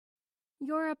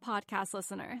You're a podcast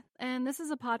listener, and this is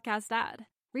a podcast ad.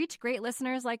 Reach great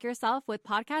listeners like yourself with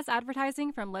podcast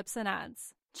advertising from Libsyn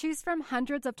Ads. Choose from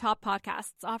hundreds of top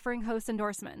podcasts offering host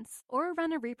endorsements, or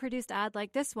run a reproduced ad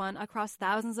like this one across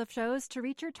thousands of shows to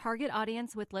reach your target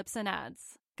audience with Libsyn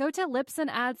Ads. Go to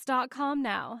libsynads.com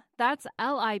now. That's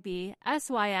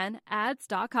LIBSYN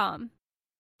ads.com.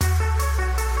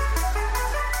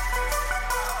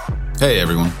 Hey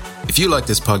everyone. If you like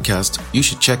this podcast, you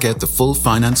should check out the full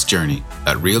finance journey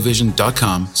at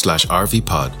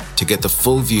realvision.com/RVPod to get the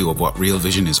full view of what Real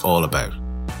Vision is all about.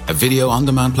 A video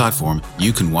on-demand platform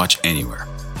you can watch anywhere.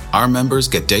 Our members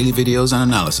get daily videos and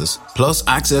analysis, plus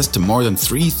access to more than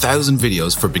 3,000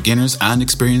 videos for beginners and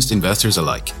experienced investors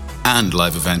alike, and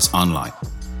live events online.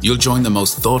 You'll join the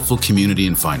most thoughtful community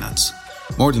in finance.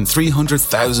 More than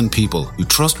 300,000 people who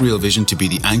trust Real Vision to be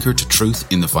the anchor to truth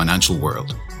in the financial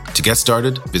world. To get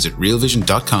started, visit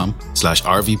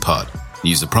realvision.com/RVPod and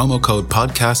use the promo code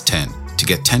podcast10 to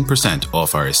get 10%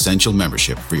 off our essential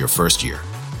membership for your first year.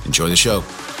 Enjoy the show.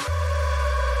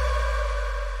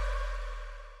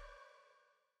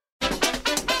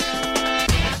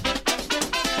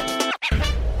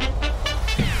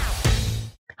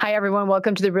 Hi, everyone.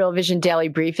 Welcome to the Real Vision Daily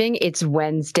Briefing. It's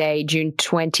Wednesday, June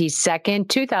 22nd,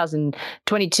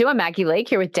 2022. I'm Maggie Lake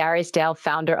here with Darius Dale,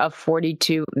 founder of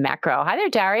 42 Macro. Hi there,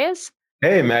 Darius.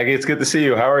 Hey, Maggie. It's good to see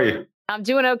you. How are you? I'm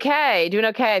doing okay.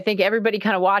 I think everybody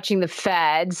kind of watching the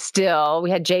Fed still. We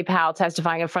had Jay Powell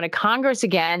testifying in front of Congress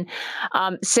again,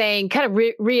 saying, kind of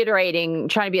reiterating,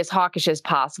 trying to be as hawkish as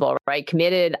possible, right?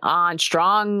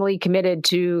 Strongly committed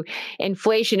to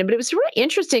inflation. But it was really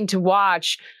interesting to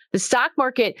watch. The stock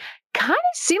market kind of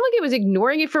seemed like it was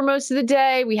ignoring it for most of the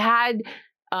day. We had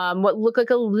what looked like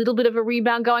a little bit of a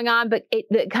rebound going on, but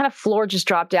the kind of floor just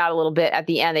dropped out a little bit at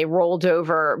the end. They rolled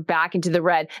over back into the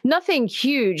red. Nothing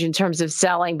huge in terms of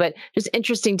selling, but just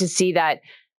interesting to see that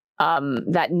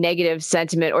that negative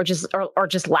sentiment or just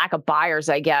lack of buyers,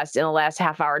 I guess, in the last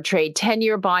half-hour trade.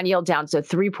 10-year bond yield down to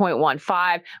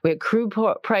 3.15. We had crude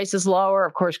prices lower,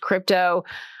 of course, crypto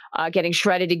getting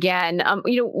shredded again.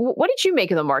 What did you make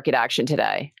of the market action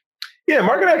today? Yeah,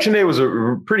 market action day was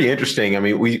pretty interesting. I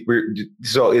mean,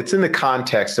 so it's in the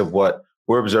context of what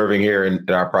we're observing here in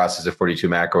our process of 42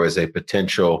 Macro as a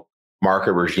potential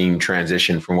market regime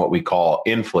transition from what we call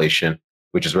inflation,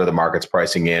 which is where the market's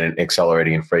pricing in and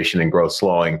accelerating inflation and growth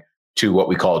slowing, to what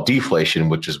we call deflation,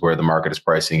 which is where the market is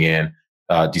pricing in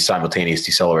simultaneous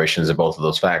decelerations of both of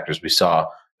those factors. We saw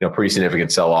pretty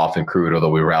significant sell-off in crude, although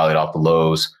we rallied off the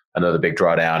lows. Another big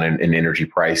drawdown in energy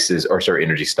prices,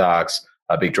 energy stocks,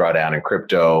 a big drawdown in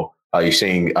crypto. You're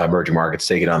seeing emerging markets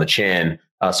take it on the chin.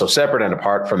 So separate and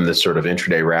apart from this sort of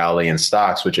intraday rally in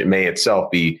stocks, which it may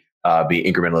itself be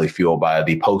incrementally fueled by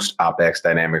the post-OPEX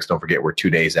dynamics. Don't forget, we're 2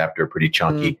 days after a pretty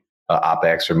chunky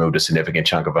OPEX removed a significant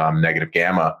chunk of negative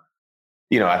gamma.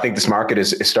 I think this market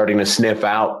is starting to sniff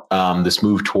out this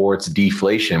move towards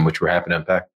deflation, which we're happy to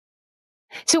unpack.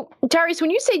 So, Darius, when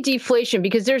you say deflation,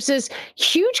 because there's this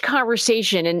huge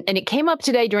conversation, and it came up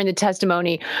today during the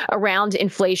testimony around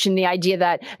inflation, the idea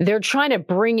that they're trying to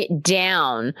bring it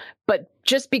down, but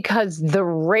just because the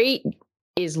rate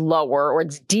is lower or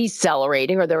it's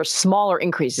decelerating or there are smaller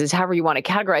increases, however you want to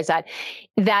categorize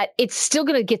that it's still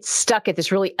going to get stuck at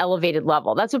this really elevated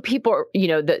level. That's what people are,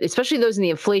 especially those in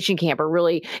the inflation camp, are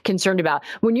really concerned about.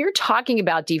 When you're talking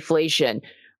about deflation,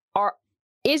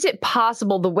 is it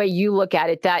possible, the way you look at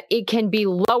it, that it can be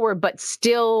lower but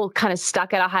still kind of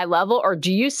stuck at a high level? Or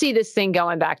do you see this thing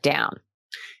going back down?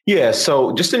 Yeah.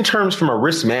 So just in terms from a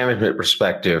risk management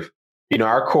perspective,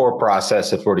 our core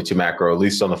process at 42 Macro, at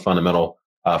least on the fundamental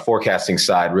forecasting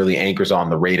side, really anchors on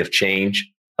the rate of change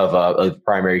of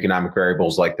primary economic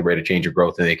variables like the rate of change of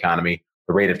growth in the economy,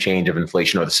 the rate of change of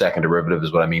inflation, or the second derivative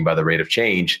is what I mean by the rate of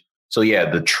change. So yeah,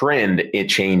 the trend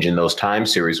change in those time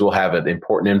series will have an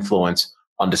important influence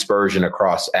on dispersion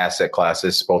across asset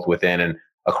classes, both within and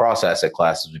across asset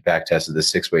classes. We back tested the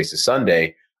 6 basis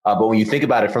Sunday. But when you think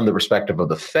about it from the perspective of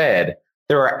the Fed,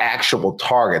 there are actual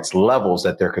targets, levels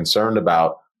that they're concerned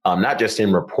about, not just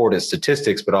in reported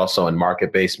statistics, but also in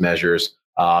market-based measures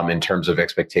in terms of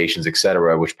expectations, et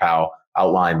cetera, which Powell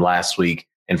outlined last week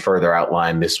and further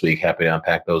outlined this week. Happy to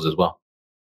unpack those as well.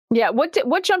 Yeah,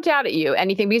 what jumped out at you?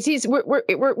 Anything? Because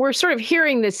we're sort of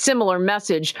hearing this similar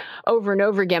message over and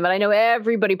over again, but I know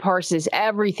everybody parses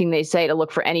everything they say to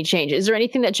look for any change. Is there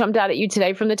anything that jumped out at you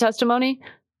today from the testimony?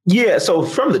 Yeah, so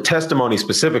from the testimony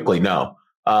specifically, no.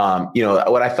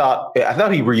 What I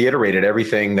thought he reiterated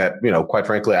everything that, quite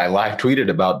frankly, I live tweeted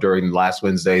about during last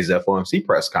Wednesday's FOMC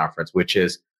press conference, which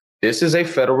is this is a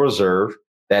Federal Reserve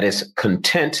that is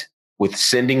content with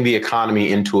sending the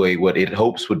economy into what it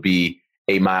hopes would be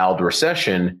a mild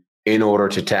recession in order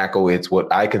to tackle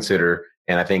what I consider,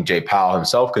 and I think Jay Powell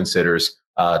himself considers,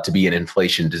 to be an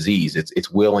inflation disease.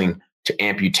 It's willing to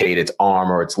amputate its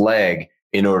arm or its leg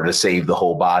in order to save the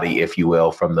whole body, if you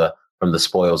will, from the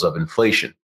spoils of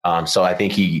inflation. So I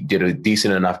think he did a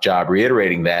decent enough job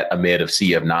reiterating that amid a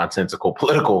sea of nonsensical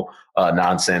political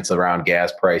nonsense around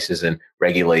gas prices and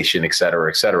regulation, et cetera,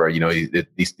 et cetera. You know,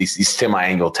 these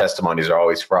semi-annual testimonies are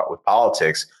always fraught with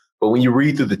politics. But when you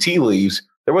read through the tea leaves,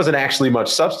 there wasn't actually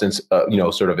much substance,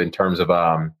 sort of in terms of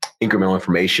incremental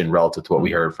information relative to what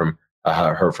we heard from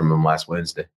him last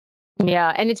Wednesday.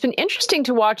 Yeah. And it's been interesting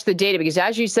to watch the data because,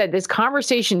 as you said, this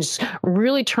conversation's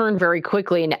really turned very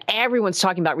quickly and everyone's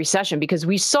talking about recession because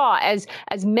we saw, as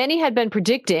many had been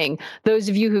predicting, those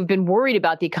of you who've been worried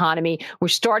about the economy, we're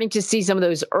starting to see some of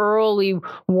those early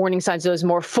warning signs, those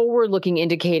more forward-looking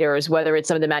indicators, whether it's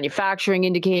some of the manufacturing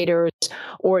indicators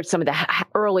or some of the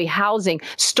early housing,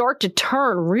 start to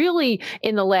turn really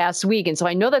in the last week. And so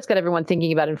I know that's got everyone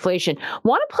thinking about inflation. I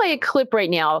want to play a clip right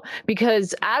now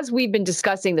because as we've been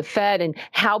discussing the Fed and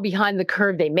how behind the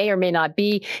curve they may or may not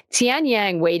be, Tian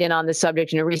Yang weighed in on the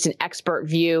subject in a recent expert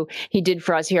view he did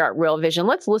for us here at Real Vision.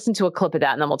 Let's listen to a clip of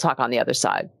that and then we'll talk on the other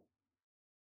side.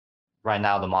 Right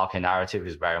now, the market narrative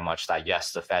is very much that,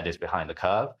 yes, the Fed is behind the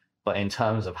curve, but in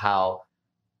terms of how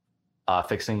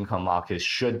fixed income markets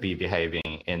should be behaving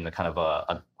in the kind of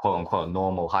a quote unquote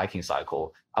normal hiking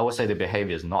cycle, I would say the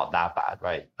behavior is not that bad,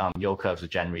 right? Yield curves are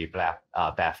generally bear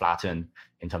flattened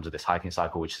in terms of this hiking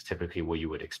cycle, which is typically what you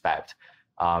would expect.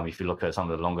 If you look at some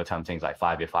of the longer term things like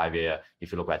 5-year,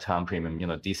 if you look at term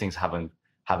premium, these things haven't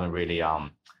really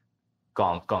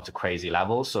gone to crazy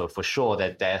levels. So for sure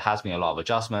that there has been a lot of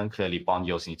adjustment. Clearly bond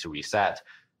yields need to reset,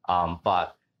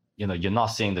 but you're not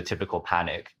seeing the typical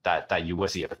panic that you would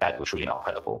see if the Fed was truly not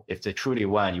credible. If they truly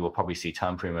weren't, you will probably see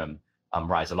term premium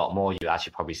rise a lot more. You'd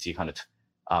actually probably see kind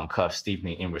of curve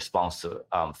steepening in response to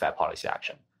Fed policy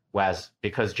action. Whereas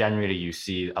because generally you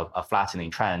see a flattening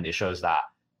trend, it shows that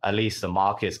at least the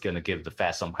market's going to give the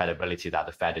Fed some credibility that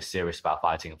the Fed is serious about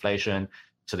fighting inflation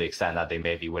to the extent that they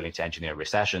may be willing to engineer a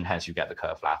recession, hence you get the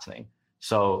curve flattening.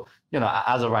 So,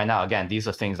 as of right now, again, these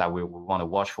are things that we want to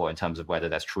watch for in terms of whether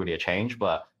there's truly a change,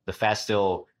 but the Fed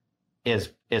still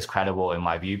is credible in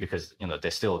my view because,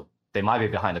 they might be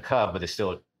behind the curve, but they're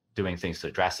still doing things to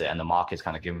address it. And the market's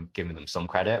kind of giving them some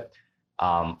credit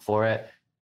for it.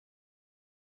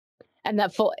 And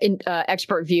that full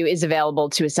expert view is available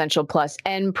to Essential Plus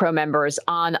and Pro members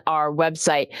on our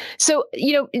website. So,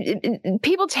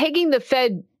 people taking the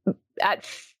Fed at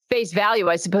face value,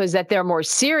 I suppose that they're more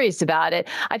serious about it.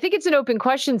 I think it's an open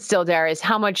question still, Darius,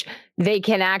 how much they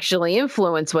can actually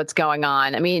influence what's going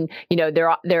on. I mean,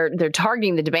 they're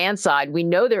targeting the demand side. We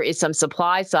know there is some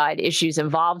supply side issues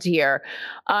involved here.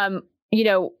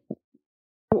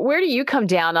 Where do you come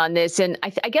down on this? And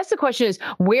I guess the question is,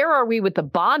 where are we with the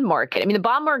bond market? I mean, the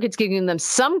bond market's giving them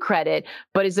some credit,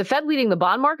 but is the Fed leading the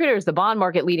bond market or is the bond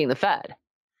market leading the Fed?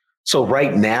 So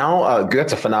right now,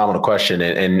 that's a phenomenal question.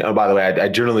 And by the way, I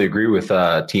generally agree with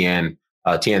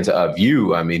Tian's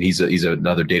view. I mean, he's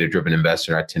another data-driven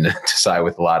investor. I tend to side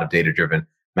with a lot of data-driven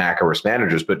macro risk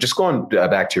managers. But just going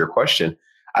back to your question,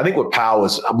 I think what Powell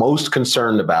was most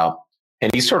concerned about,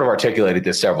 and he's sort of articulated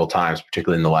this several times,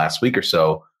 particularly in the last week or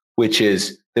so, which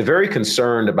is they're very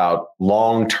concerned about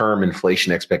long-term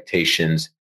inflation expectations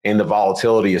and the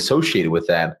volatility associated with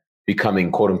that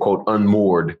becoming, quote unquote,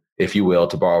 unmoored, if you will,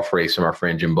 to borrow a phrase from our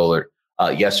friend Jim Bullard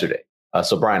yesterday.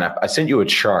 So Brian, I sent you a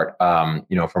chart, from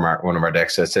one of our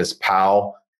decks that says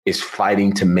Powell is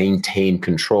fighting to maintain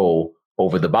control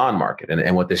over the bond market.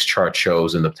 And what this chart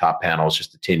shows in the top panel is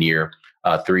just a 10-year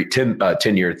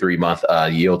 3-month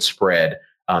yield spread.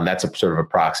 That's a sort of a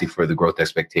proxy for the growth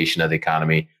expectation of the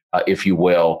economy, if you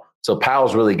will. So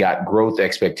Powell's really got growth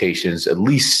expectations at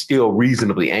least still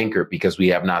reasonably anchored because we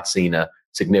have not seen a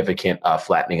significant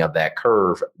flattening of that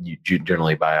curve,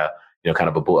 generally by a kind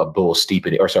of a bull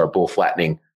steepening, bull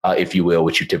flattening, if you will,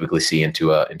 which you typically see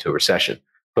into a recession.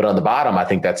 But on the bottom, I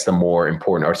think that's the more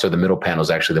important, the middle panel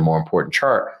is actually the more important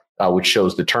chart, which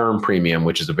shows the term premium,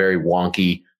 which is a very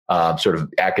wonky sort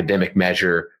of academic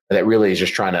measure that really is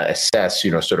just trying to assess,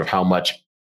 sort of how much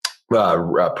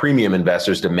premium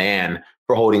investors demand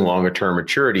for holding longer term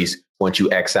maturities once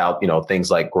you X out, things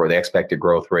like the expected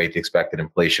growth rate, the expected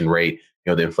inflation rate,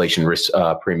 the inflation risk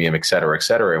premium, et cetera, et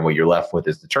cetera. And what you're left with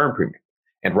is the term premium.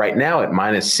 And right now at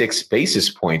minus 6 basis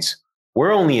points,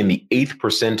 we're only in the 8th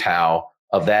percentile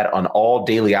of that on all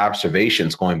daily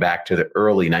observations going back to the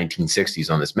early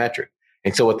 1960s on this metric.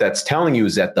 And so what that's telling you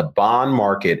is that the bond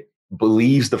market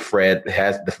believes the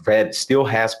Fed still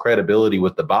has credibility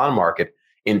with the bond market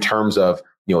in terms of,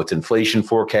 its inflation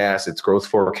forecast, its growth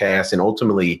forecast, and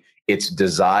ultimately its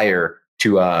desire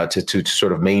to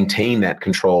sort of maintain that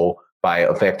control by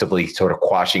effectively sort of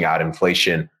quashing out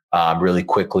inflation really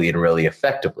quickly and really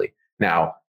effectively.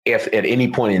 Now, if at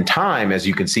any point in time, as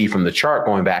you can see from the chart,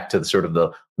 going back to the sort of the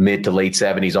mid to late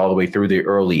 70s all the way through the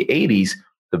early 80s,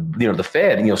 the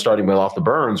Fed, starting with Arthur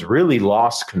Burns, really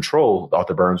lost control.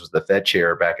 Arthur Burns was the Fed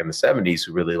chair back in the 70s,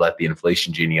 who really let the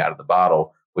inflation genie out of the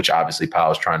bottle, which obviously Powell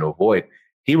was trying to avoid.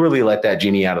 He really let that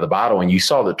genie out of the bottle, and you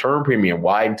saw the term premium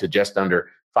widen to just under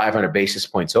 500 basis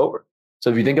points over. So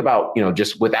if you think about,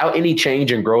 just without any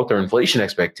change in growth or inflation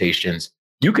expectations,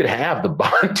 you could have the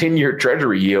bond 10-year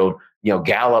treasury yield,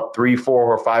 gallop 3, 4,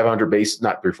 or 500 basis,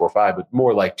 not 3, 4, 5, but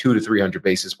more like 200 to 300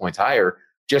 basis points higher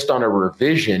just on a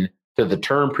revision to the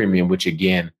term premium, which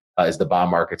again is the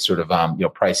bond market sort of,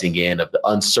 pricing in of the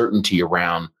uncertainty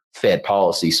around Fed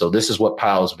policy. So this is what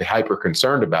Powell's hyper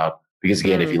concerned about, because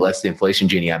again, if he lets the inflation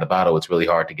genie out of the bottle, it's really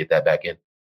hard to get that back in.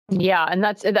 Yeah, and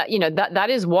that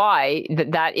is why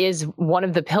that is one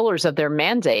of the pillars of their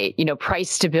mandate.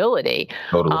 Price stability.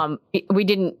 Totally. We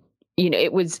didn't.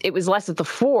 It was less at the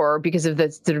fore because of the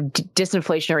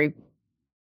disinflationary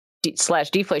 /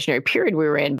 deflationary period we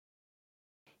were in.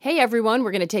 Hey everyone,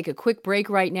 we're going to take a quick break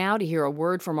right now to hear a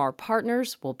word from our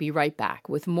partners. We'll be right back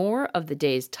with more of the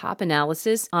day's top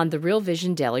analysis on the Real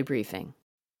Vision Daily Briefing.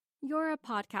 You're a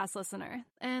podcast listener,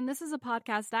 and this is a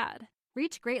podcast ad.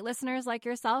 Reach great listeners like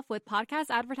yourself with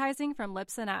podcast advertising from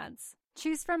Libsyn Ads.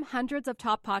 Choose from hundreds of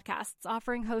top podcasts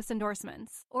offering host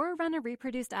endorsements, or run a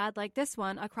reproduced ad like this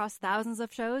one across thousands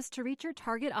of shows to reach your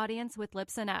target audience with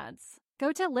Libsyn Ads.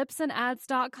 Go to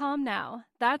libsynads.com now.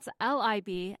 That's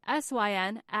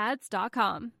LIBSYN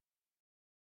ads.com.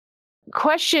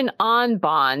 Question on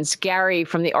bonds, Gary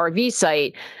from the RV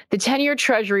site. The 10-year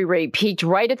treasury rate peaked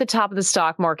right at the top of the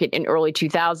stock market in early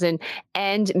 2000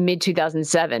 and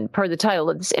mid-2007. Per the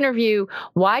title of this interview,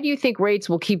 why do you think rates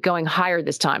will keep going higher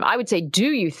this time? I would say,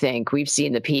 do you think we've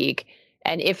seen the peak?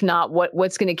 And if not,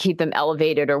 what's going to keep them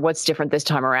elevated, or what's different this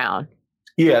time around?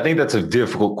 Yeah, I think that's a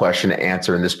difficult question to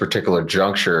answer in this particular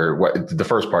juncture. The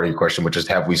first part of your question, which is,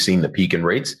 have we seen the peak in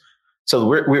rates? So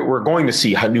we're going to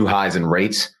see new highs in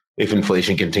rates if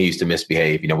inflation continues to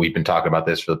misbehave. We've been talking about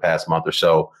this for the past month or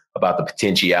so about the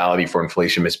potentiality for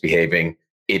inflation misbehaving.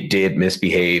 It did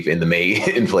misbehave in the May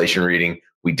inflation reading.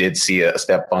 We did see a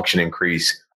step function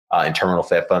increase in terminal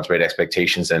Fed funds rate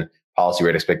expectations and policy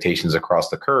rate expectations across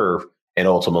the curve. And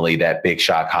ultimately that big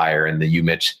shock higher in the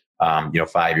UMich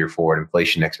 5-year forward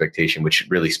inflation expectation, which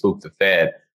really spooked the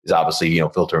Fed, is obviously,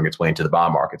 filtering its way into the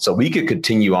bond market. So we could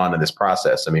continue on in this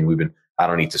process. I mean, I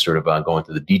don't need to sort of go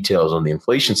into the details on the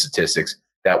inflation statistics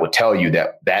that would tell you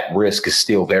that risk is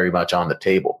still very much on the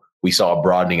table. We saw a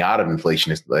broadening out of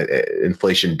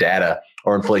inflation data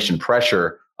or inflation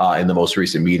pressure in the most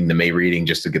recent meeting, the May reading,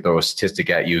 just to throw a statistic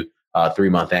at you,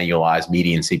 3-month annualized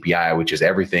median CPI, which is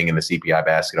everything in the CPI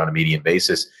basket on a median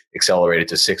basis, accelerated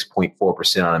to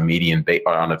 6.4% on a median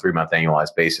on a 3-month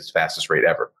annualized basis, fastest rate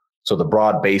ever. So the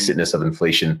broad basedness of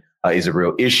inflation is a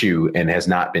real issue and has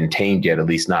not been tamed yet, at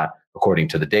least not according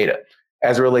to the data.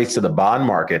 As it relates to the bond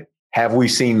market, have we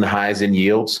seen the highs in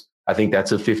yields? I think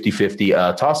that's a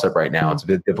 50-50 toss-up right now. It's a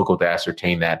bit difficult to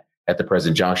ascertain that at the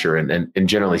present juncture. And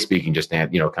generally speaking, just to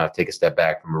kind of take a step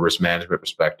back from a risk management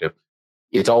perspective,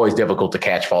 it's always difficult to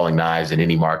catch falling knives in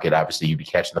any market. Obviously, you'd be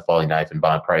catching the falling knife in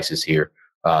bond prices here.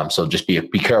 So just be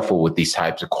careful with these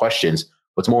types of questions.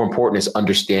 What's more important is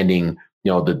understanding,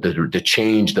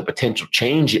 the potential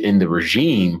change in the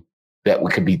regime that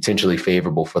could be potentially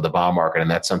favorable for the bond market.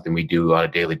 And that's something we do on a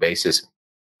daily basis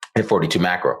at 42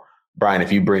 Macro. Brian,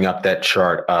 if you bring up that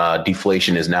chart,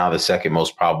 deflation is now the second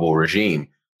most probable regime.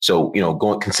 So,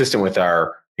 going consistent with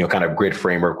our, kind of grid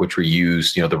framework, which we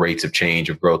use, the rates of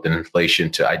change of growth and inflation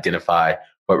to identify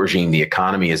what regime the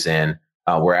economy is in.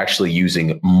 We're actually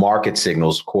using market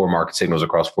signals, core market signals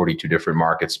across 42 different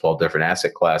markets, 12 different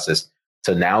asset classes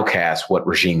to now cast what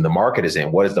regime the market is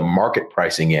in. What is the market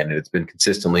pricing in? And it's been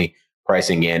consistently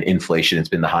pricing in inflation. It's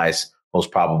been the highest,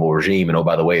 most probable regime. And oh,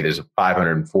 by the way, there's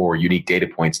 504 unique data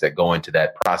points that go into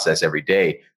that process every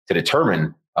day to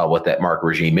determine what that market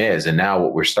regime is. And now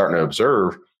what we're starting to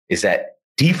observe is that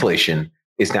deflation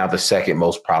is now the second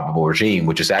most probable regime,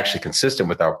 which is actually consistent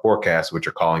with our forecasts, which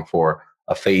are calling for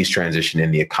a phase transition in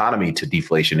the economy to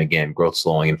deflation again, growth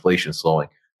slowing, inflation slowing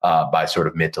by sort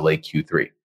of mid to late Q3.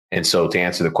 And so to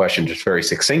answer the question just very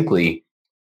succinctly,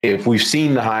 if we've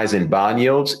seen the highs in bond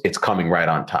yields, it's coming right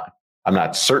on time. I'm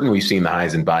not certain we've seen the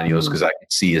highs in bond yields because I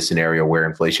could see a scenario where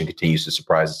inflation continues to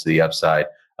surprise us to the upside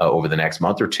over the next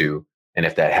month or two. And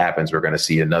if that happens, we're going to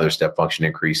see another step function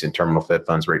increase in terminal Fed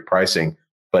funds rate pricing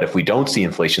But if we don't see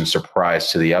inflation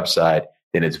surprise to the upside,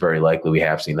 then it's very likely we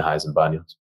have seen the highs in bond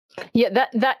yields. Yeah,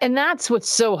 and that's what's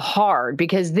so hard,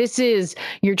 because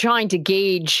you're trying to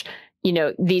gauge,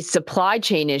 these supply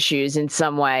chain issues in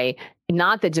some way,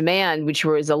 not the demand, which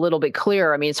was a little bit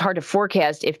clearer. I mean, it's hard to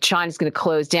forecast if China's going to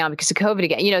close down because of COVID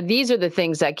again. These are the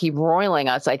things that keep roiling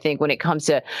us, I think, when it comes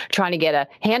to trying to get a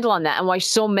handle on that, and why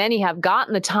so many have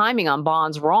gotten the timing on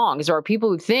bonds wrong. Is there are people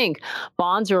who think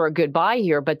bonds are a good buy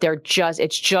here, but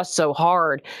it's just so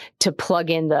hard to plug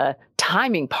in the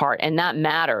timing part, and that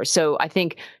matters. So I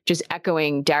think, just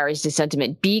echoing Darius'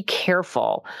 sentiment, be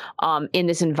careful in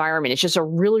this environment. It's just a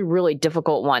really, really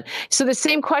difficult one. So the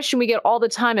same question we get all the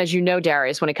time, as you know,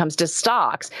 Darius, when it comes to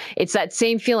stocks, it's that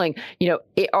same feeling,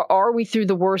 are we through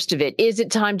the worst of it? Is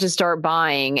it time to start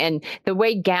buying? And the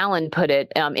way Galen put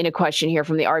it in a question here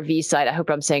from the RV side, I hope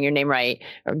I'm saying your name right,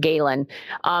 or Galen,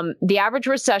 the average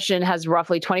recession has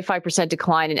roughly 25%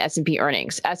 decline in S&P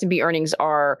earnings. S&P earnings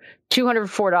are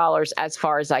 $204 as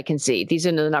far as I can see. These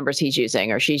are the numbers he's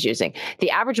using, or she's using.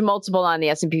 The average multiple on the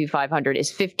S&P 500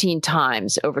 is 15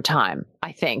 times over time,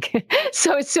 I think.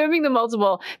 So assuming the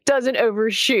multiple doesn't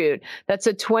overshoot, that's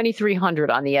a 2,300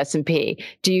 on the S&P.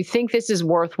 Do you think this is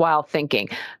worthwhile thinking?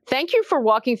 Thank you for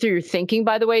walking through your thinking,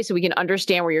 by the way, so we can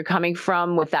understand where you're coming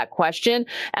from with that question.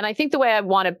 And I think the way I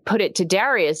want to put it to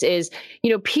Darius is,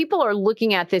 people are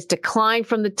looking at this decline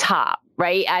from the top,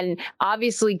 right? And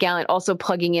obviously, Gallant also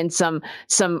plugging in some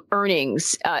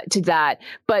earnings to that.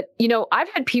 But, I've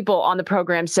had people on the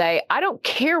program say, I don't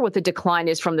care what the decline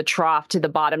is from the trough to the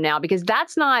bottom now, because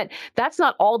that's not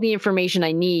all the information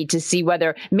I need to see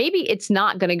whether maybe it's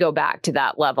not going to go back to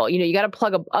that level. You got to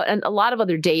plug a lot of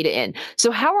other data in.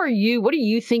 So what are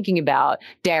you thinking about,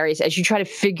 Darius, as you try to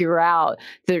figure out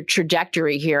the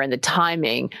trajectory here and the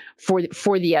timing for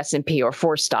the S&P or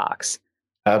for stocks?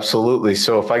 Absolutely.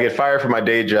 So if I get fired from my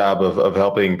day job of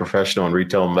helping professional and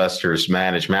retail investors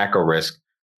manage macro risk,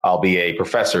 I'll be a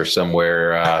professor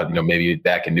somewhere, maybe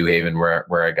back in New Haven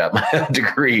where I got my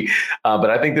degree.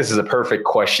 But I think this is a perfect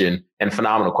question and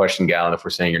phenomenal question, Galen, if we're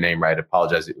saying your name right. I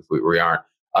apologize if we aren't,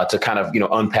 to kind of,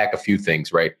 unpack a few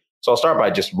things, right? So I'll start by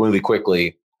just really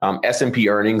quickly, S&P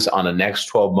earnings on a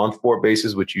next 12-month forward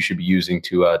basis, which you should be using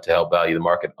to help value the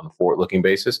market on a forward-looking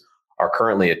basis, are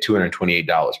currently at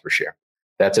 $228 per share.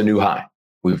 That's a new high.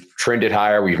 We've trended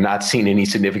higher. We've not seen any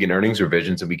significant earnings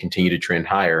revisions, and we continue to trend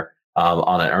higher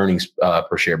on an earnings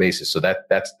per share basis. So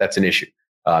that's an issue.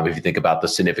 If you think about the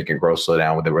significant growth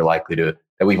slowdown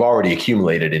that we've already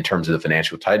accumulated in terms of the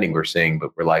financial tightening we're seeing,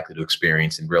 but we're likely to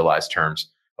experience in realized terms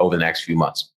over the next few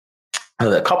months.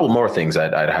 A couple more things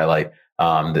I'd highlight.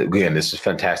 Again, this is a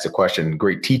fantastic question,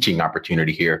 great teaching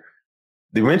opportunity here.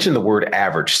 They mentioned the word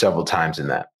average several times in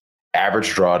that.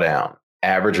 Average drawdown,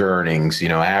 average earnings,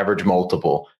 average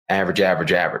multiple, average.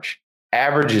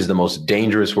 Average is the most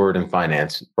dangerous word in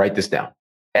finance. Write this down.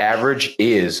 Average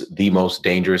is the most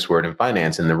dangerous word in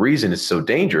finance. And the reason it's so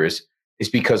dangerous is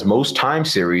because most time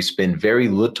series spend very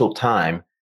little time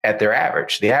at their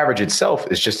average. The average itself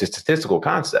is just a statistical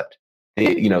concept.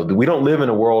 We don't live in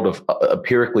a world of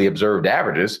empirically observed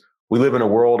averages. We live in a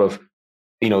world of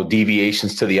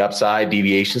deviations to the upside,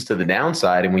 deviations to the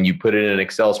downside. And when you put it in an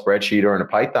Excel spreadsheet or in a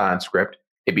Python script,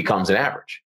 it becomes an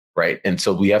average, right? And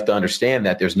so we have to understand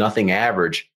that there's nothing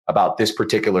average about this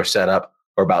particular setup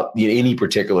or about any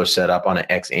particular setup on an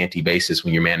ex-ante basis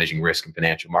when you're managing risk in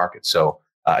financial markets. So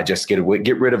just get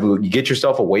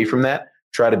yourself away from that.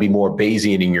 Try to be more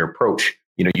Bayesian in your approach.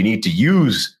 You need to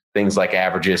use things like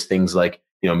averages, things like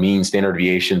mean, standard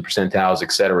deviation, percentiles,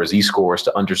 et cetera, Z-scores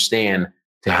to understand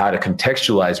how to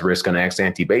contextualize risk on an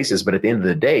ex-ante basis. But at the end of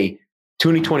the day,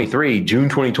 June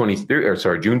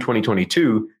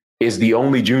 2022 is the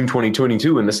only June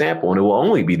 2022 in the sample, and it will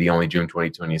only be the only June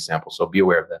 2020 sample. So be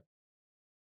aware of that.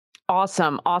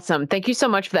 Awesome. Thank you so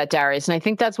much for that, Darius. And I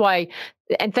think that's why,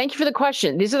 and thank you for the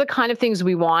question. These are the kind of things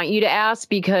we want you to ask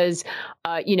because,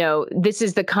 this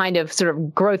is the kind of sort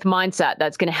of growth mindset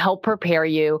that's going to help prepare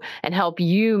you and help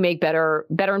you make better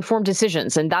informed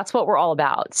decisions. And that's what we're all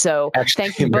about. So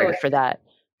thank you both for that.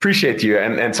 Appreciate you.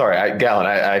 And sorry, Galen,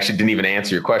 I actually didn't even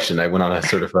answer your question. I went on a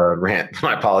sort of a rant.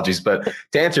 My apologies. But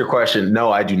to answer your question,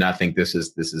 no, I do not think this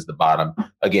is the bottom.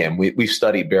 Again, we've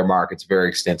studied bear markets very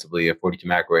extensively at 42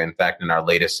 Macro. In fact, in our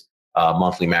latest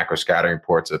monthly macro scattering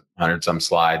reports, 100 some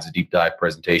slides, a deep dive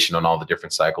presentation on all the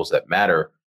different cycles that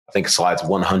matter. I think slides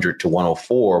 100 to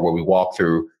 104, where we walk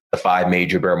through the 5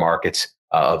 major bear markets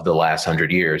of the last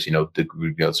 100 years.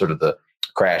 Sort of the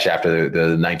crash after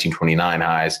the 1929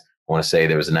 highs. I want to say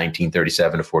there was a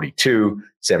 1937 to 42,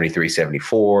 73,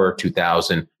 74,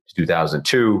 2000, to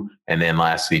 2002, and then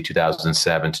lastly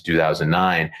 2007 to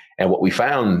 2009. And what we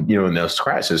found, in those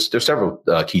crashes, there's several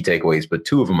key takeaways, but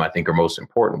two of them I think are most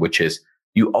important, which is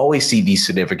you always see these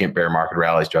significant bear market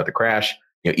rallies throughout the crash.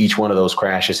 Each one of those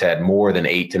crashes had more than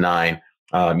 8 to 9,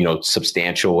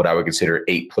 substantial, what I would consider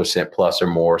 8% plus or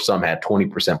more. Some had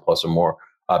 20% plus or more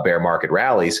bear market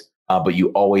rallies, but you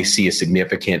always see a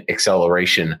significant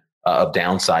acceleration of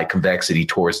downside convexity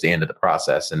towards the end of the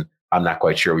process. And I'm not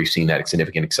quite sure we've seen that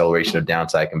significant acceleration of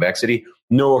downside convexity,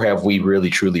 nor have we really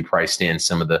truly priced in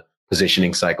some of the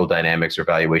positioning cycle dynamics or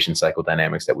valuation cycle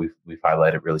dynamics that we've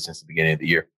highlighted really since the beginning of the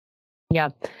year. Yeah.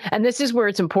 And this is where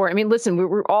it's important. I mean, listen,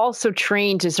 we're all so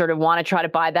trained to sort of want to try to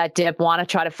buy that dip, want to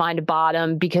try to find a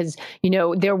bottom because,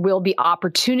 there will be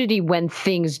opportunity when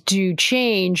things do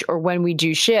change or when we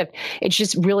do shift. It's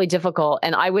just really difficult.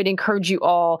 And I would encourage you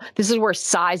all, this is where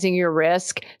sizing your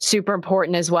risk, super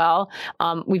important as well.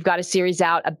 We've got a series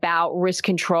out about risk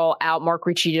control out. Mark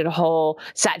Ritchie did a whole,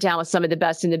 sat down with some of the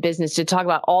best in the business to talk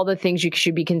about all the things you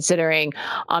should be considering.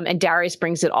 And Darius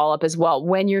brings it all up as well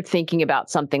when you're thinking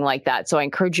about something like that. So I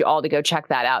encourage you all to go check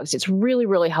that out because it's really,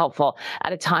 really helpful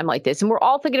at a time like this. And we're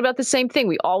all thinking about the same thing.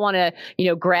 We all want to,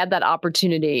 grab that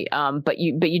opportunity, but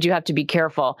you do have to be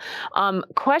careful.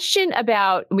 Question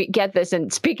about, we get this,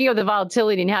 and speaking of the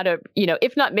volatility and how to,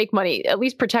 if not make money, at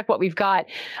least protect what we've got.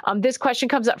 This question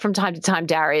comes up from time to time,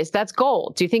 Darius. That's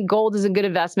gold. Do you think gold is a good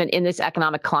investment in this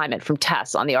economic climate from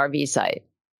Tess on the RV site?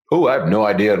 Oh, I have no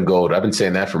idea on gold. I've been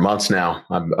saying that for months now.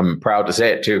 I'm proud to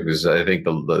say it too, because I think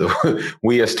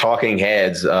we as talking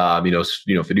heads,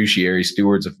 fiduciary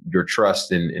stewards of your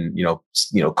trust and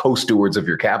co-stewards of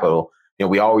your capital,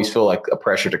 we always feel like a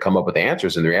pressure to come up with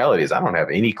answers. And the reality is I don't have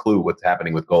any clue what's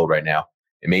happening with gold right now.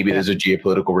 And maybe there's a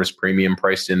geopolitical risk premium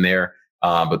priced in there,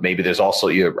 but maybe there's also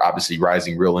obviously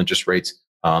rising real interest rates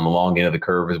on the long end of the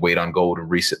curve has weighed on gold in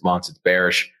recent months. It's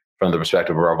bearish from the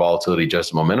perspective of our volatility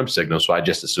adjusted momentum signal. So I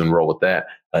just as soon roll with that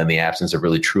in the absence of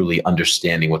really truly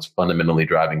understanding what's fundamentally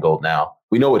driving gold now.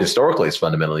 We know what historically has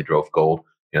fundamentally drove gold.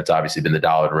 It's obviously been the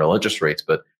dollar and real interest rates,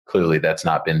 but clearly that's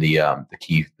not been the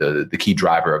key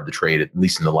driver of the trade, at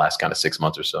least in the last kind of 6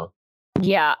 months or so.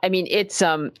 Yeah, I mean, it's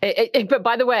but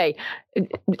by the way,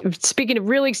 speaking of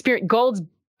really experienced, gold's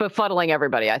befuddling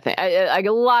everybody. I think a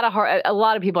lot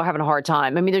of people are having a hard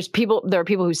time. I mean, there are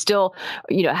people who still,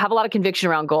 have a lot of conviction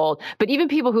around gold, but even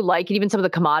people who like it, even some of the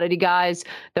commodity guys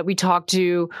that we talk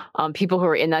to, people who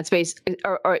are in that space,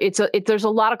 there's a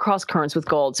lot of cross currents with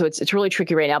gold. So it's really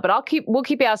tricky right now, but we'll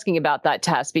keep asking about that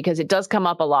test because it does come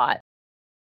up a lot.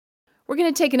 We're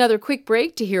going to take another quick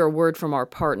break to hear a word from our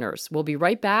partners. We'll be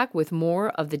right back with more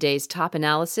of the day's top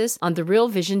analysis on the Real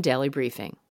Vision Daily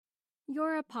Briefing.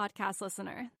 You're a podcast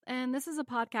listener, and this is a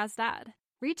podcast ad.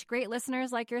 Reach great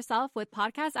listeners like yourself with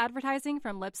podcast advertising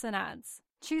from Libsyn Ads.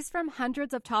 Choose from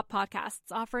hundreds of top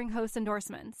podcasts offering host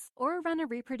endorsements, or run a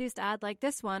reproduced ad like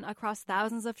this one across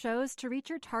thousands of shows to reach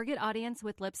your target audience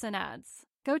with Libsyn Ads.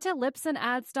 Go to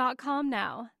libsynads.com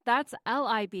now. That's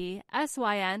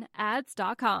LIBSYN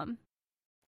ads.com.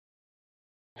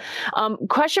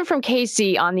 Question from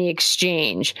Casey on the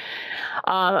exchange.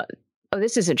 Oh,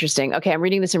 this is interesting. Okay, I'm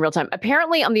reading this in real time.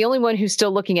 Apparently, I'm the only one who's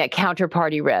still looking at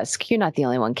counterparty risk. You're not the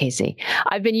only one, Casey.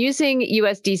 I've been using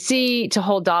USDC to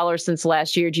hold dollars since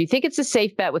last year. Do you think it's a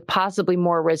safe bet with possibly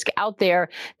more risk out there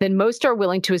than most are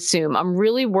willing to assume? I'm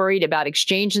really worried about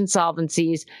exchange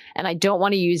insolvencies, and I don't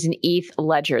want to use an ETH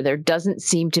ledger. There doesn't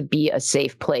seem to be a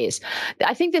safe place.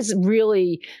 I think this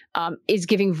really is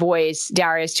giving voice,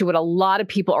 Darius, to what a lot of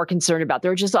people are concerned about.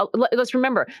 They're just, let's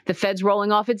remember, the Fed's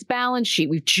rolling off its balance sheet.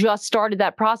 We've just started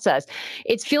that process.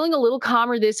 It's feeling a little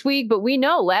calmer this week, but we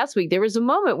know last week there was a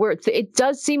moment where it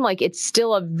does seem like it's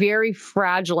still a very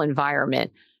fragile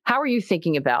environment. How are you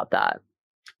thinking about that?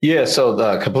 Yeah,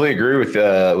 so completely agree with,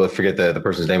 forget the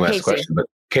person's name who asked the question, but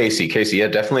Casey, yeah,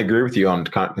 definitely agree with you on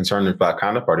concern about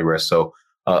counterparty risk. So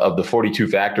of the 42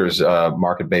 factors,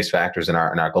 market-based factors in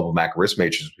our global macro risk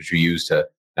matrix, which we use to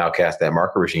now cast that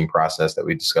market regime process that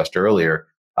we discussed earlier,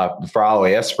 for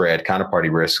ROAS spread,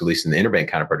 counterparty risk, at least in the interbank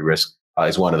counterparty risk,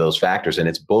 is one of those factors, and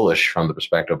it's bullish from the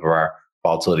perspective of our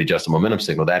volatility adjusted momentum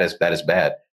signal. That is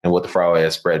bad. And what the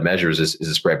ROAS spread measures is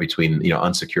a spread between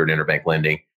unsecured interbank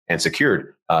lending and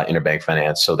secured interbank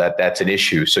finance. So that's an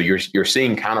issue. So you're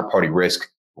seeing counterparty risk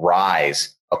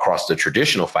rise across the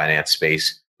traditional finance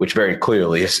space, which very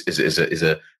clearly is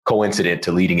a coincident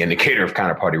to leading indicator of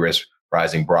counterparty risk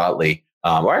rising broadly.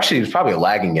 Or actually, it's probably a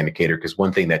lagging indicator, because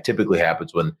one thing that typically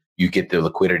happens when you get the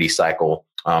liquidity cycle,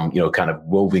 kind of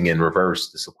moving in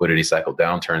reverse, this liquidity cycle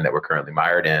downturn that we're currently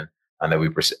mired in, and that we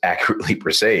accurately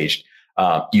presaged,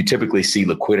 you typically see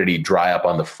liquidity dry up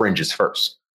on the fringes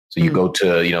first. So you go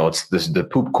to, it's the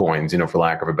poop coins, for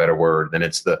lack of a better word. Then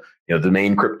it's the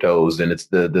main cryptos. Then it's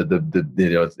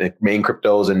the main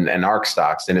cryptos and ARK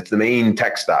stocks. Then it's the main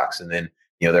tech stocks. And then,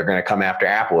 they're going to come after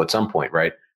Apple at some point,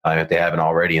 right? If they haven't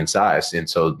already in size. And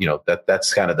so,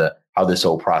 that's kind of how this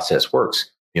whole process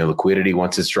works. Liquidity,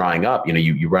 once it's drying up,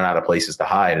 you run out of places to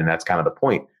hide. And that's kind of the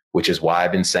point, which is why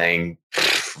I've been saying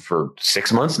for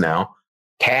 6 months now,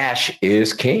 cash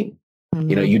is king.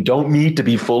 Mm-hmm. You don't need to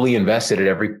be fully invested at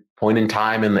every point in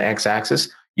time in the x-axis.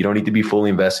 You don't need to be fully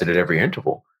invested at every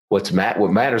interval. What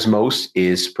matters most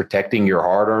is protecting your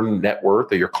hard-earned net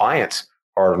worth, or your client's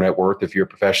hard-earned net worth if you're a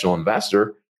professional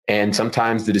investor. And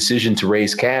sometimes the decision to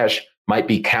raise cash might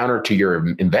be counter to your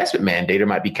investment mandate, or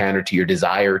might be counter to your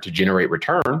desire to generate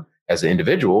return as an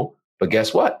individual. But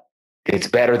guess what? It's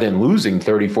better than losing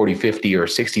 30, 40, 50, or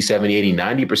 60, 70, 80,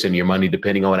 90% of your money,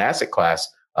 depending on what asset class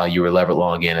you were levered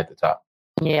long in at the top.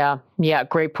 Yeah.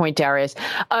 Great point, Darius.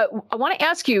 I want to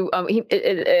ask you,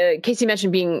 Casey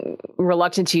mentioned being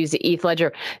reluctant to use the ETH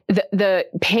ledger. The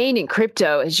pain in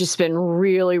crypto has just been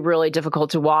really, really difficult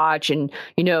to watch. And,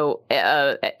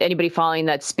 anybody following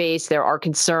that space, there are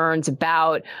concerns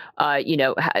about,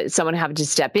 someone having to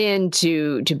step in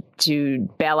to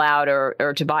bail out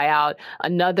or to buy out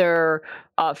another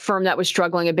firm that was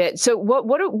struggling a bit. So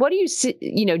what do you see?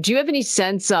 Do you have any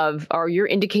sense of, are your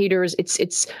indicators?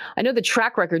 It's I know the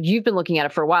track record, you've been looking at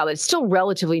it for a while. It's still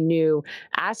relatively new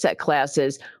asset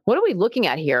classes. What are we looking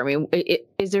at here? I mean,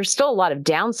 is there still a lot of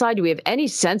downside? Do we have any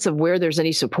sense of where there's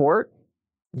any support?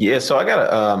 Yeah. So I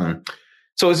got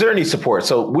so is there any support?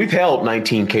 So we've held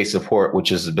 19K support, which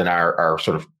has been our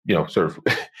sort of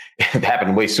it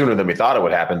happened way sooner than we thought it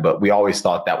would happen, but we always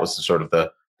thought that was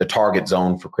the target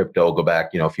zone for crypto. Go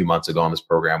back, a few months ago on this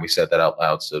program, we said that out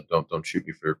loud. So don't shoot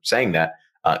me for saying that,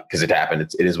 because it happened.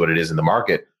 It is what it is in the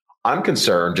market. I'm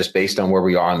concerned, just based on where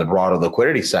we are in the broader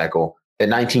liquidity cycle, that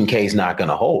 19K is not going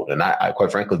to hold. And I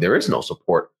quite frankly, there is no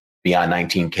support beyond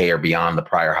 19K or beyond the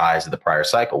prior highs of the prior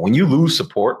cycle. When you lose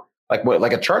support,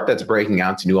 like a chart that's breaking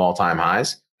out to new all-time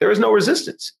highs, there is no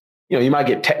resistance. You might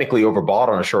get technically overbought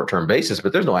on a short-term basis,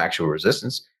 but there's no actual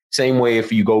resistance. Same way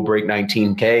if you go break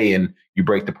 19K and you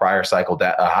break the prior cycle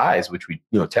highs, which we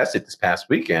tested this past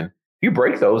weekend, if you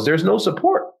break those, there's no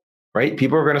support, right?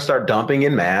 People are going to start dumping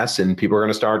in mass, and people are going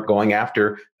to start going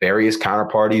after various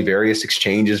counterparty, various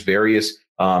exchanges, various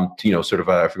I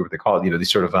forget what they call it,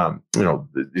 these sort of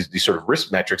these sort of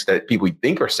risk metrics that people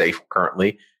think are safe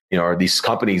currently, or these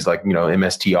companies like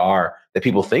MSTR that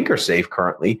people think are safe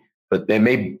currently, but they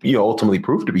may ultimately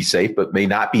prove to be safe, but may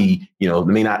not be,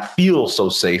 may not feel so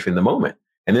safe in the moment.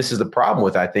 And this is the problem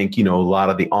with, I think, a lot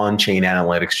of the on-chain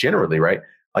analytics generally, right?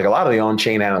 Like a lot of the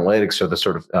on-chain analytics, or the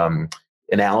sort of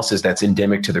analysis that's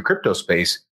endemic to the crypto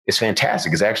space, is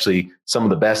fantastic. It's actually some of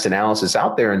the best analysis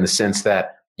out there, in the sense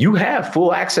that you have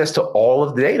full access to all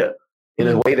of the data in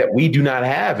a way that we do not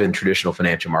have in traditional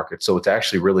financial markets. So it's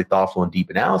actually really thoughtful and deep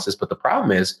analysis. But the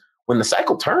problem is, when the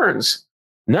cycle turns,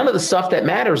 none of the stuff that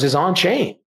matters is on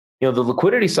chain. The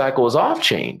liquidity cycle is off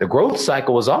chain. The growth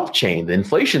cycle is off chain. The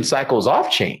inflation cycle is off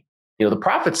chain. The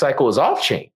profit cycle is off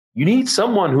chain. You need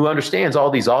someone who understands all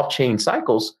these off chain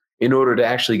cycles in order to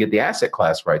actually get the asset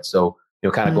class right. So,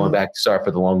 kind of going back, sorry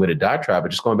for the long-winded diatribe, but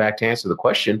just going back to answer the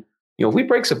question, if we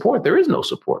break support, there is no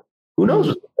support. Who knows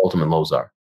what the ultimate lows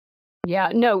are?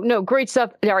 Yeah, no, great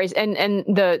stuff, Darius. And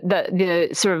the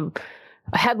sort of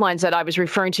headlines that I was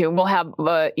referring to, and we'll have,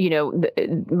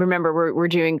 remember we're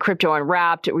doing Crypto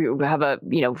Unwrapped. We have a,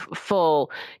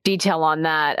 full detail on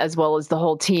that, as well as the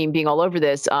whole team being all over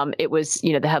this. It was,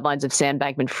 the headlines of Sam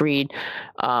Bankman-Fried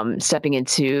stepping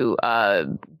into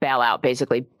bailout,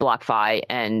 basically BlockFi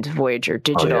and Voyager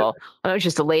Digital. I know it's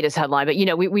just the latest headline, but,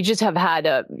 we just have had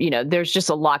there's just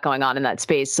a lot going on in that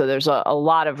space. So there's a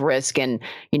lot of risk, and,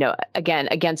 again,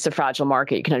 against the fragile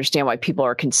market, you can understand why people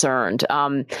are concerned.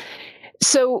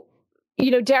 So,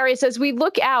 Darius, as we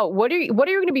look out, what are you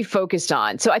going to be focused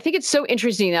on? So I think it's so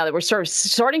interesting now that we're sort of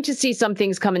starting to see some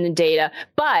things come in the data,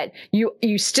 but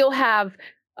you still have,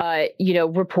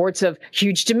 reports of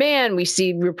huge demand. We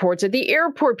see reports at the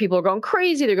airport. People are going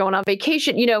crazy. They're going on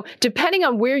vacation. Depending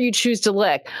on where you choose to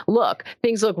look,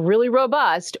 things look really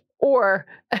robust, or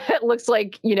it looks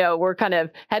like, we're kind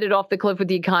of headed off the cliff with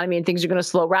the economy and things are going to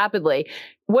slow rapidly.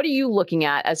 What are you looking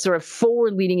at as sort of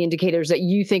forward-leading indicators that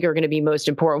you think are going to be most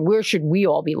important? Where should we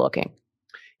all be looking?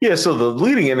 Yeah, so the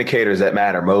leading indicators that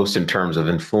matter most in terms of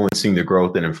influencing the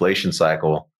growth and inflation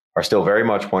cycle are still very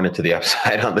much pointed to the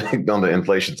upside on the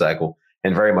inflation cycle,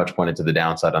 and very much pointed to the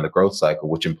downside on the growth cycle,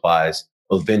 which implies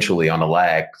eventually on a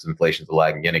lag, because inflation is a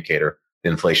lagging indicator, the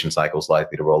inflation cycle is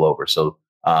likely to roll over. So,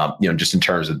 just in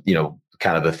terms of,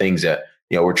 kind of the things that,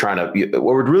 we're trying to,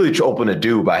 what we're really hoping to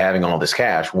do by having all this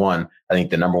cash, one, I think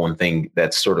the number one thing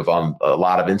that's sort of on a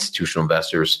lot of institutional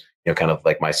investors, kind of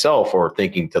like myself, or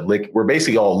thinking we're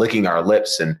basically all licking our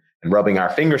lips and rubbing our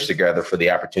fingers together for the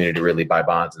opportunity to really buy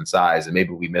bonds in size. And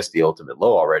maybe we missed the ultimate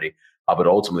low already, but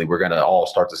ultimately we're going to all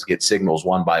start to get signals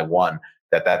one by one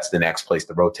that that's the next place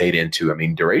to rotate into. I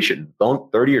mean, duration,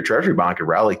 30-year treasury bond could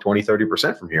rally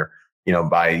 20-30% from here,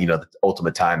 by, the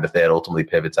ultimate time the Fed ultimately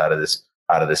pivots out of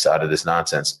this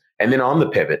nonsense. And then on the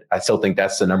pivot, I still think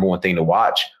that's the number one thing to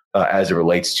watch as it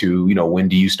relates to, when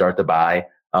do you start to buy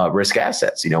risk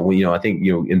assets? I think,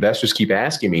 investors keep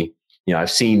asking me,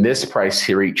 I've seen this price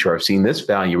reach, or I've seen this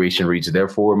valuation reach,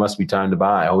 therefore it must be time to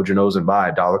buy. Hold your nose and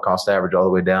buy. Dollar cost average all the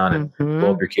way down and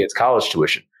blow up your kids' college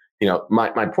tuition.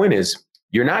 My point is,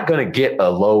 you're not going to get a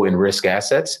low in risk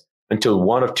assets until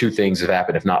one of two things have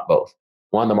happened, if not both.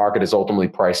 One, the market is ultimately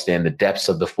priced in the depths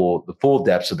of the full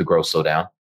depths of the growth slowdown.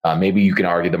 Maybe you can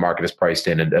argue the market is priced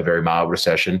in a very mild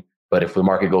recession, but if the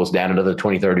market goes down another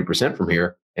 20-30% from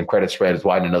here and credit spread is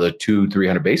wide another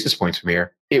 200-300 basis points from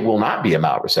here, it will not be a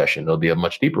mild recession. It'll be a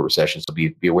much deeper recession. So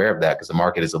be aware of that, because the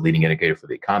market is a leading indicator for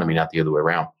the economy, not the other way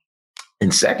around.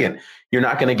 And second, you're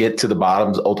not going to get to the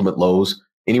bottoms, ultimate lows,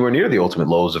 anywhere near the ultimate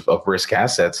lows of risk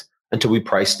assets until we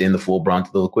priced in the full brunt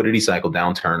of the liquidity cycle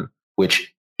downturn,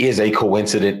 which is a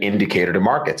coincident indicator to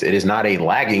markets. It is not a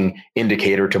lagging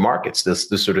indicator to markets. This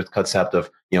sort of concept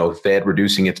of, Fed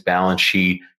reducing its balance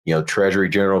sheet, Treasury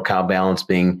general account balance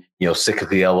being,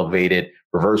 cyclically elevated,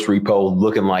 reverse repo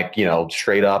looking like,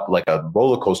 straight up like a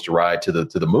roller coaster ride to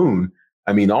the moon.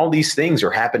 I mean, all these things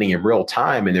are happening in real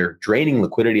time, and they're draining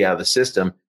liquidity out of the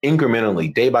system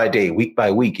incrementally, day by day, week by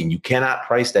week. And you cannot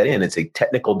price that in. It's a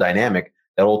technical dynamic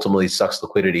that ultimately sucks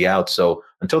liquidity out. So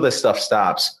until this stuff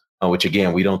stops, which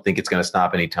again, we don't think it's going to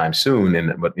stop anytime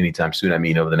soon. But anytime soon, I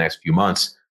mean, over the next few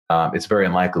months, it's very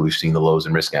unlikely we've seen the lows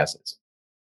in risk assets,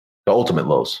 the ultimate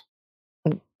lows.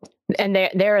 And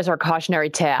there is our cautionary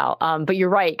tale. But you're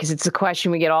right, because it's a question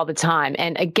we get all the time.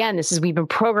 And again, we've been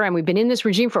programmed. We've been in this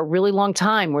regime for a really long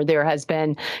time, where there has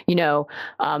been,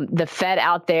 the Fed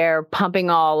out there pumping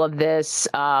all of this,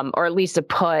 or at least a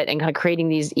put, and kind of creating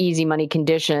these easy money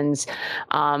conditions.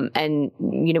 And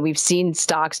we've seen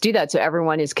stocks do that. So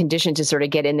everyone is conditioned to sort of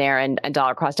get in there and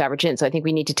dollar cost average in. So I think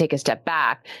we need to take a step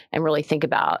back and really think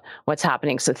about what's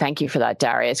happening. So thank you for that,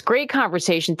 Darius. Great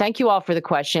conversation. Thank you all for the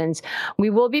questions. We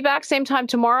will be back same time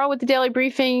tomorrow with the Daily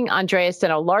Briefing. Andreas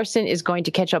Steno-Larsen is going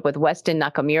to catch up with Weston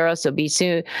Nakamura, so be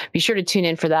sure to tune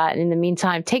in for that. And in the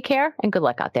meantime, take care and good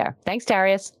luck out there. Thanks,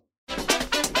 Darius.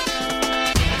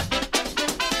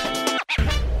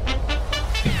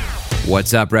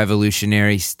 What's up,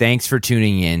 revolutionaries? Thanks for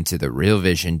tuning in to the Real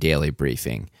Vision Daily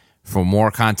Briefing. For more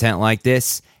content like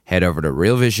this, head over to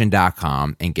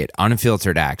realvision.com and get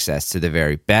unfiltered access to the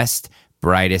very best,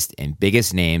 brightest, and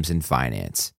biggest names in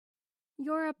finance.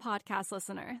 You're a podcast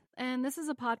listener, and this is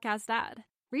a podcast ad.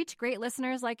 Reach great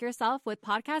listeners like yourself with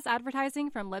podcast advertising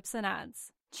from Libsyn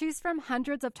Ads. Choose from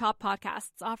hundreds of top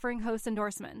podcasts offering host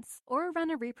endorsements, or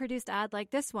run a reproduced ad like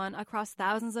this one across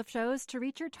thousands of shows to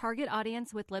reach your target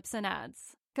audience with Libsyn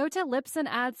Ads. Go to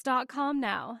libsynads.com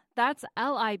now. That's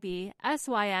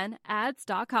LIBSYN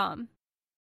ads.com.